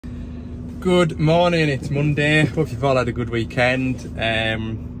Good morning, it's Monday. Hope you've all had a good weekend. Yeah,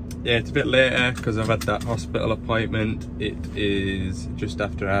 it's a bit later because I've had that hospital appointment. It is just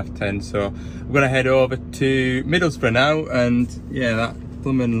after 10:30, so I'm going to head over to Middlesbrough now. And yeah, that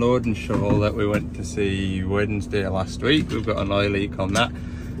plumbing loading shovel that we went to see Wednesday last week, we've got an oil leak on that.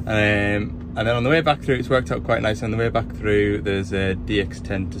 And then on the way back through, it's worked out quite nice. On the way back through, there's a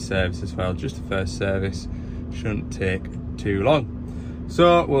DX10 to service as well, just the first service. Shouldn't take too long.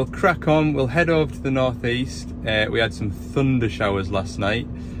 So we'll crack on, we'll head over to the northeast. We had some thunder showers last night,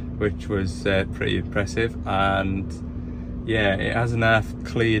 which was pretty impressive, and yeah, it hasn't half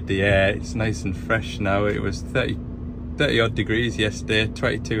cleared the air. It's nice and fresh now. It was 30 odd degrees yesterday,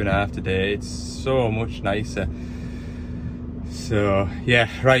 22.5 today. It's so much nicer. So yeah,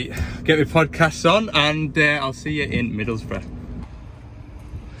 right, get my podcasts on and I'll see you in Middlesbrough.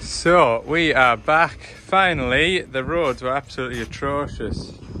 So we are back finally. The roads were absolutely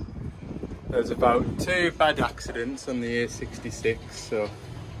atrocious. There's about 2 bad accidents on the A66, so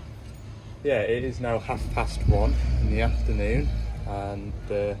yeah, it is now 1:30 in the afternoon, and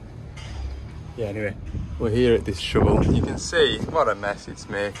yeah, anyway, we're here at this shovel. You can see what a mess it's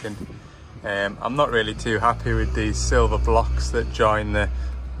making. I'm not really too happy with these silver blocks that join the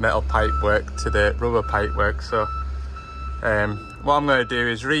metal pipework to the rubber pipework, so what I'm going to do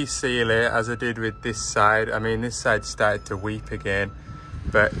is reseal it as I did with this side. I mean, this side started to weep again,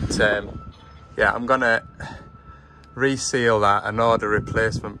 but yeah, I'm going to reseal that and order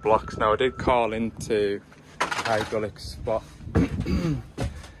replacement blocks. Now, I did call into hydraulic spot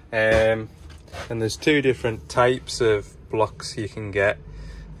and there's 2 different types of blocks you can get,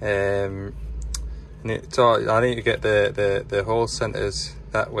 and it's all, I need to get the hole centers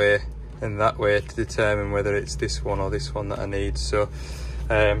that way and that way to determine whether it's this one or this one that I need. So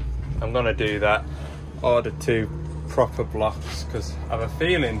I'm going to do that, order 2 proper blocks, because I have a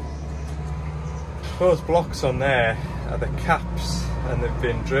feeling those blocks on there are the caps and they've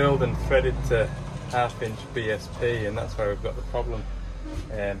been drilled and threaded to 1/2 inch BSP, and that's where we've got the problem.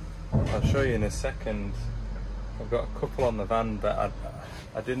 I'll show you in a second. I've got a couple on the van, but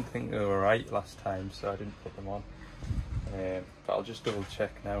I didn't think they were right last time, so I didn't put them on. But I'll just double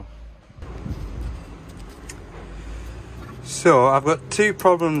check now. So I've got 2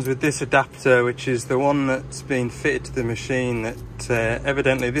 problems with this adapter, which is the one that's been fitted to the machine that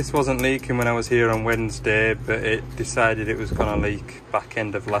evidently this wasn't leaking when I was here on Wednesday, but it decided it was going to leak back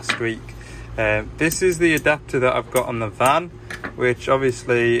end of last week. This is the adapter that I've got on the van, which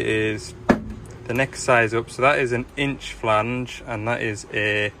obviously is the next size up. So that is an 1-inch flange and that is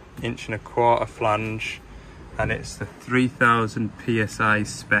a 1.25-inch flange, and it's the 3000 PSI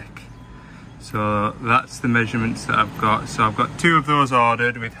spec. So that's the measurements that I've got. So I've got 2 of those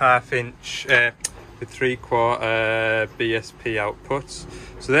ordered with 1/2 inch, with 3/4 BSP outputs.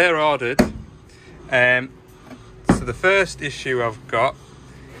 So they're ordered. So the first issue I've got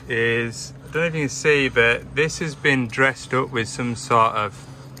is, I don't know if you can see, but this has been dressed up with some sort of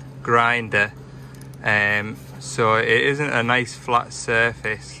grinder. So it isn't a nice flat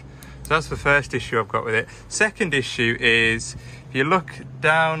surface. So that's the first issue I've got with it. Second issue is, if you look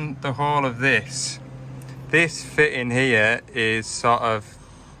down the hole of this fitting here is sort of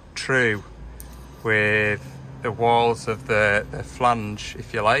true with the walls of the flange,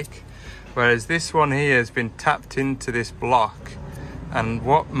 if you like, whereas this one here has been tapped into this block, and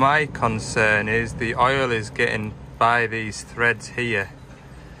what my concern is, the oil is getting by these threads here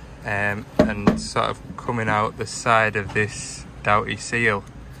and sort of coming out the side of this doughty seal.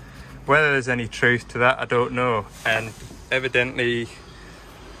 Whether there's any truth to that, I don't know. And evidently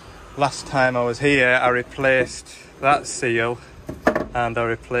last time I was here I replaced that seal and I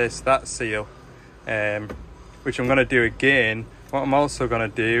replaced that seal, which I'm going to do again. What I'm also going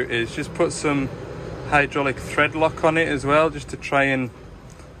to do is just put some hydraulic thread lock on it as well, just to try and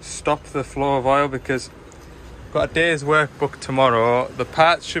stop the flow of oil, because I've got a day's work booked tomorrow. The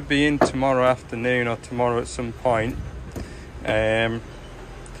parts should be in tomorrow afternoon or tomorrow at some point.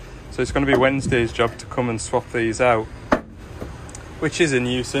 So it's going to be Wednesday's job to come and swap these out, which is a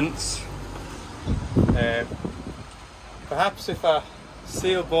nuisance. Perhaps if I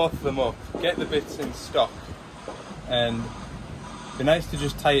seal both of them up, get the bits in stock, and it'd be nice to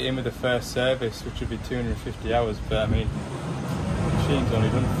just tie it in with the first service, which would be 250 hours, but I mean, the machine's only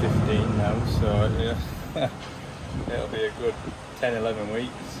done 15 now, so yeah, it'll be a good 10-11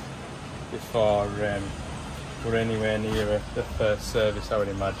 weeks before we're anywhere near the first service, I would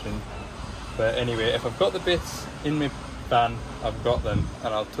imagine. But anyway, if I've got the bits in my van, I've got them,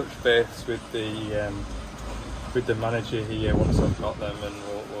 and I'll touch base with the manager here once I've got them, and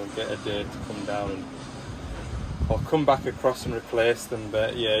we'll get a day to come down and I'll come back across and replace them.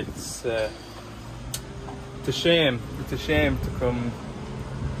 But yeah, it's a shame. It's a shame to come.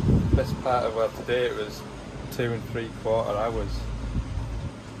 Best part of, well, today it was 2 3/4 hours,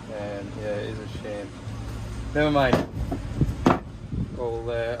 and yeah, it is a shame. Never mind.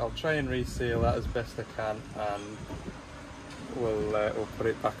 I'll try and reseal that as best I can, and we'll put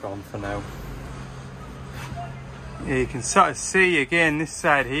it back on for now. Yeah, you can sort of see again this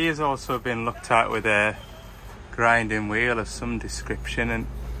side here has also been looked at with a grinding wheel of some description, and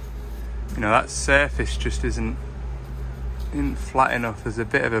you know that surface just isn't flat enough. There's a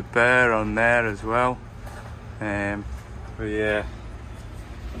bit of a burr on there as well, but yeah,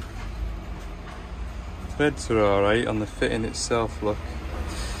 threads are alright on the fitting itself. Look,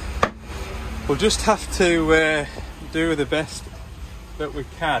 we'll just have to do the best that we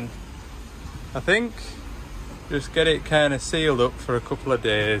can, I think. Just get it kind of sealed up for a couple of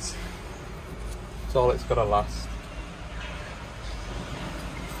days. That's all it's got to last.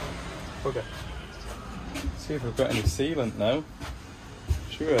 Okay. See if we've got any sealant now.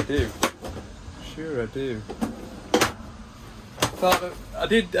 Sure I do. Sure I do. Thought that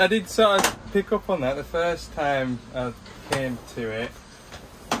I did sort of pick up on that the first time I came to it.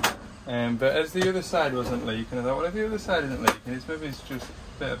 But as the other side wasn't leaking, I thought, well, if the other side isn't leaking, maybe it's just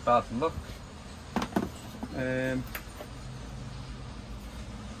a bit of bad luck.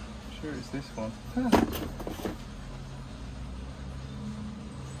 Sure it's this one.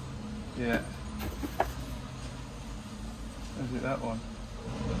 Yeah. Is it that one?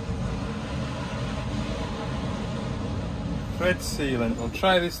 Thread sealant. I'll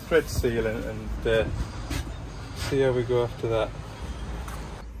try this thread sealant and see how we go after that.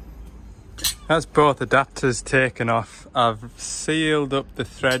 That's both adapters taken off. I've sealed up the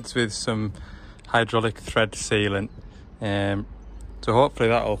threads with some hydraulic thread sealant, so hopefully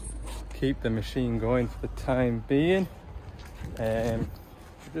that'll keep the machine going for the time being. I've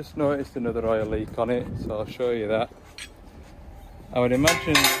just noticed another oil leak on it, so I'll show you that. I would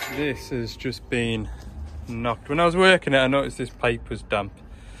imagine this has just been knocked. When I was working it, I noticed this pipe was damp.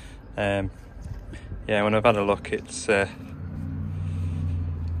 Yeah, when I've had a look, it's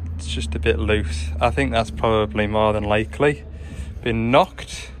just a bit loose. I think that's probably more than likely been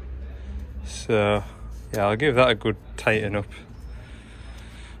knocked. So yeah, I'll give that a good tighten up.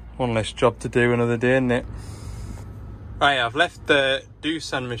 One less job to do another day, isn't it? Right, I've left the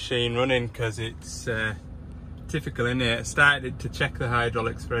Doosan machine running because it's typical, in it. I started to check the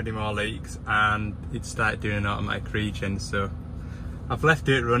hydraulics for any more leaks, and it started doing an automatic regen, so I've left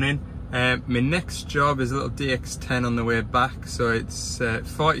it running. My next job is a little DX10 on the way back, so it's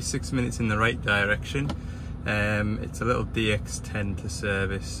 46 minutes in the right direction. It's a little DX10 to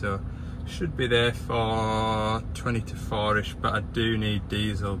service, so should be there for 20 to 4ish, but I do need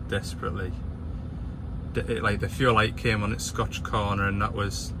diesel desperately. Like the fuel light came on at Scotch Corner, and that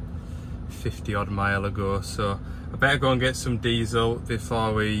was 50 odd mile ago, so I better go and get some diesel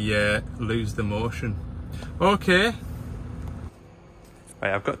before we lose the motion. Okay.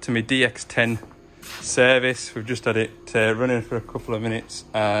 Right, I've got to my DX10 service. We've just had it running for a couple of minutes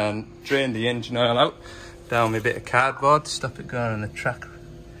and drained the engine oil out down my bit of cardboard to stop it going on the track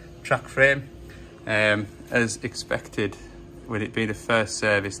frame. As expected, with it being the first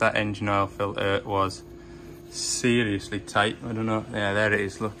service, that engine oil filter was seriously tight. I don't know. Yeah, there it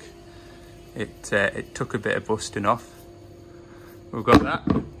is. Look, it took a bit of busting off. We've got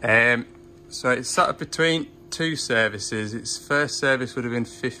that. So it's sat up between two services. Its first service would have been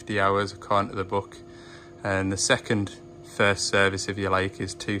 50 hours according to the book, and the second first service, if you like,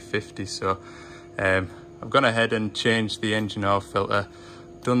 is 250. So I've gone ahead and changed the engine oil filter,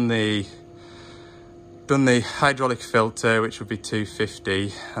 done the hydraulic filter, which would be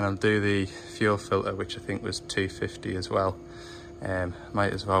 250, and I'll do the fuel filter, which I think was 250 as well.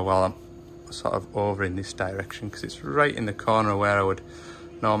 Might as well while I'm sort of over in this direction, because it's right in the corner where I would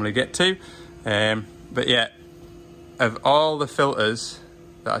normally get to. But yeah, of all the filters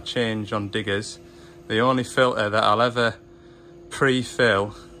that I change on diggers, the only filter that I'll ever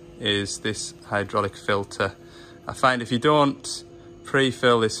pre-fill is this hydraulic filter. I find if you don't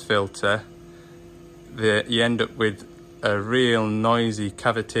pre-fill this filter, you end up with a real noisy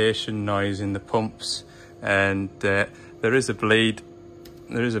cavitation noise in the pumps, and there is a bleed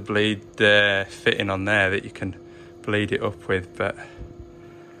fitting on there that you can bleed it up with, but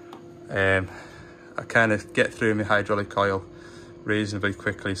I kind of get through my hydraulic oil reasonably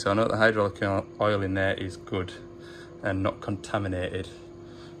quickly, so I know the hydraulic oil in there is good and not contaminated,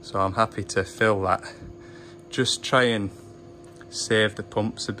 so I'm happy to fill that. Just try and save the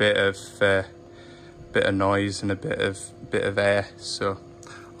pumps a bit of noise and a bit of air, so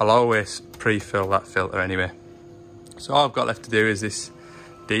I'll always pre-fill that filter anyway. So all I've got left to do is this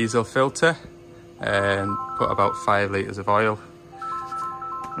diesel filter and put about 5 litres of oil.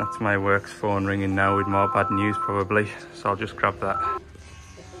 That's my works phone ringing now with more bad news probably, so I'll just grab that.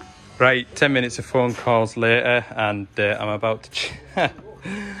 Right, 10 minutes of phone calls later, and I'm about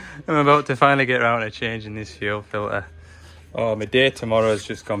to finally get around to changing this fuel filter. Oh, my day tomorrow has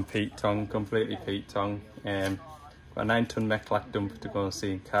just gone Pete Tong, completely Pete Tong. Got a 9-ton Meclac dumper to go and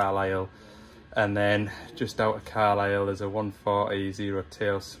see in Carlisle, and then just out of Carlisle there's a 140 zero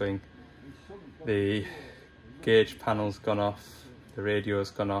tail swing. The gauge panel's gone off, the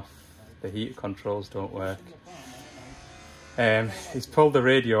radio's gone off, the heater controls don't work. He's pulled the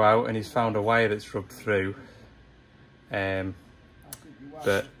radio out and he's found a wire that's rubbed through,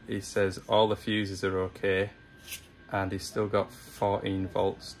 but he says all the fuses are okay, and he's still got 14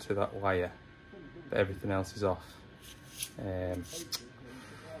 volts to that wire, but everything else is off.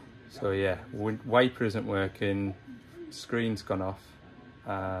 So yeah, wiper isn't working, screen's gone off,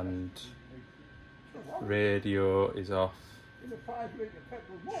 and radio is off,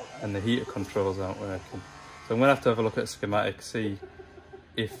 and the heater controls aren't working. So I'm going to have a look at a schematic, see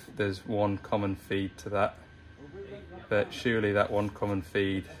if there's one common feed to that. But surely that one common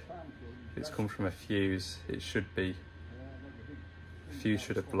feed, if it's come from a fuse, it should be. The fuse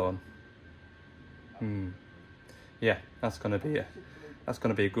should have blown. Yeah, that's going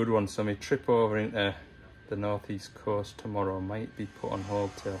to be a good one. So my trip over into the northeast coast tomorrow might be put on hold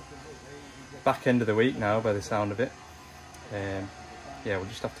till back end of the week now, by the sound of it. Yeah, we'll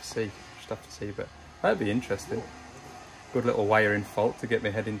just have to see. But that'd be interesting. Good little wiring fault to get my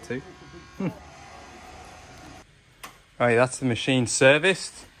head into. Right, that's the machine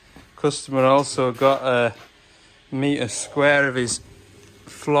serviced. Customer also got a metre square of his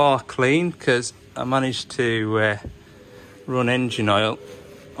floor cleaned, because I managed to run engine oil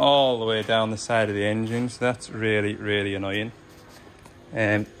all the way down the side of the engine, so that's really, really annoying.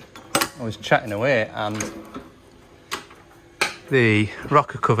 I was chatting away and the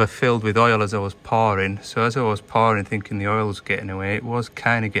rocker cover filled with oil as I was pouring. So as I was pouring, thinking the oil was getting away, it was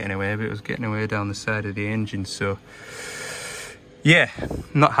kind of getting away, but it was getting away down the side of the engine. So yeah,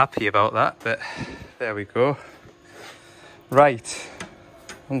 not happy about that, but there we go. Right,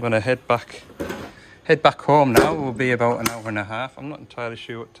 I'm gonna head back home now. We'll be about an hour and a half. I'm not entirely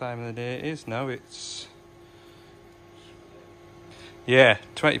sure what time of the day it is now. It's, yeah,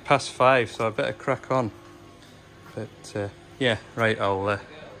 5:20, so I better crack on. But yeah, right, I'll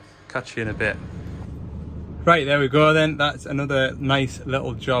catch you in a bit. Right, there we go then. That's another nice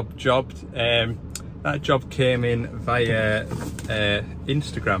little job jobbed. That job came in via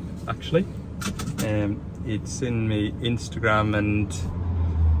Instagram, actually. It's in me Instagram and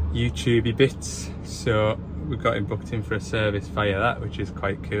YouTubey bits, so we got him booked in for a service via that, which is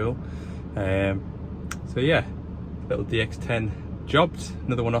quite cool. So yeah, little DX10 jobbed,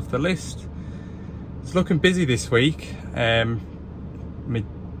 another one off the list. It's looking busy this week. My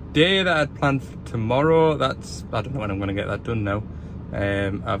day that I'd planned for tomorrow, I don't know when I'm going to get that done now.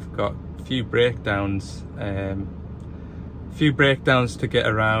 I've got a few breakdowns to get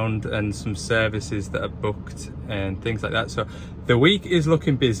around, and some services that are booked and things like that. So the week is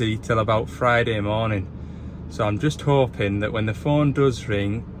looking busy till about Friday morning. So I'm just hoping that when the phone does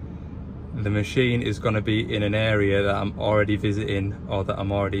ring, the machine is going to be in an area that I'm already visiting or that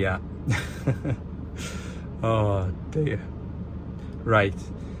I'm already at. Oh dear. Right,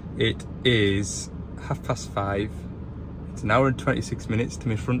 it is 5:30. It's an hour and 26 minutes to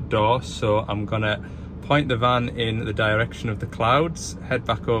my front door, so I'm gonna point the van in the direction of the clouds, head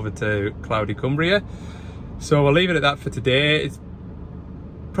back over to cloudy Cumbria. So we'll leave it at that for today. It's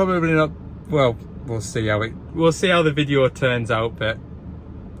probably not, well, we'll see how the video turns out, but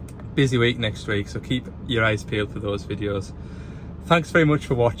busy week next week, so keep your eyes peeled for those videos. Thanks very much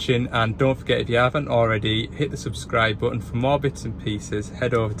for watching, and don't forget, if you haven't already, hit the subscribe button. For more bits and pieces,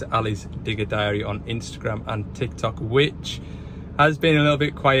 head over to Ali's Digger Diary on Instagram and TikTok, which has been a little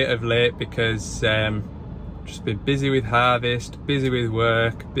bit quiet of late because just been busy with harvest, busy with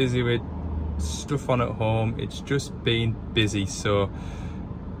work, busy with stuff on at home. It's just been busy, so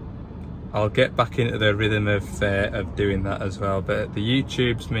I'll get back into the rhythm of doing that as well. But the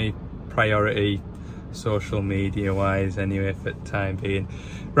YouTube's my priority, social media wise anyway, for the time being.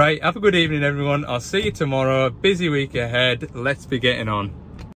 Right, have a good evening everyone. I'll see you tomorrow. Busy week ahead. Let's be getting on.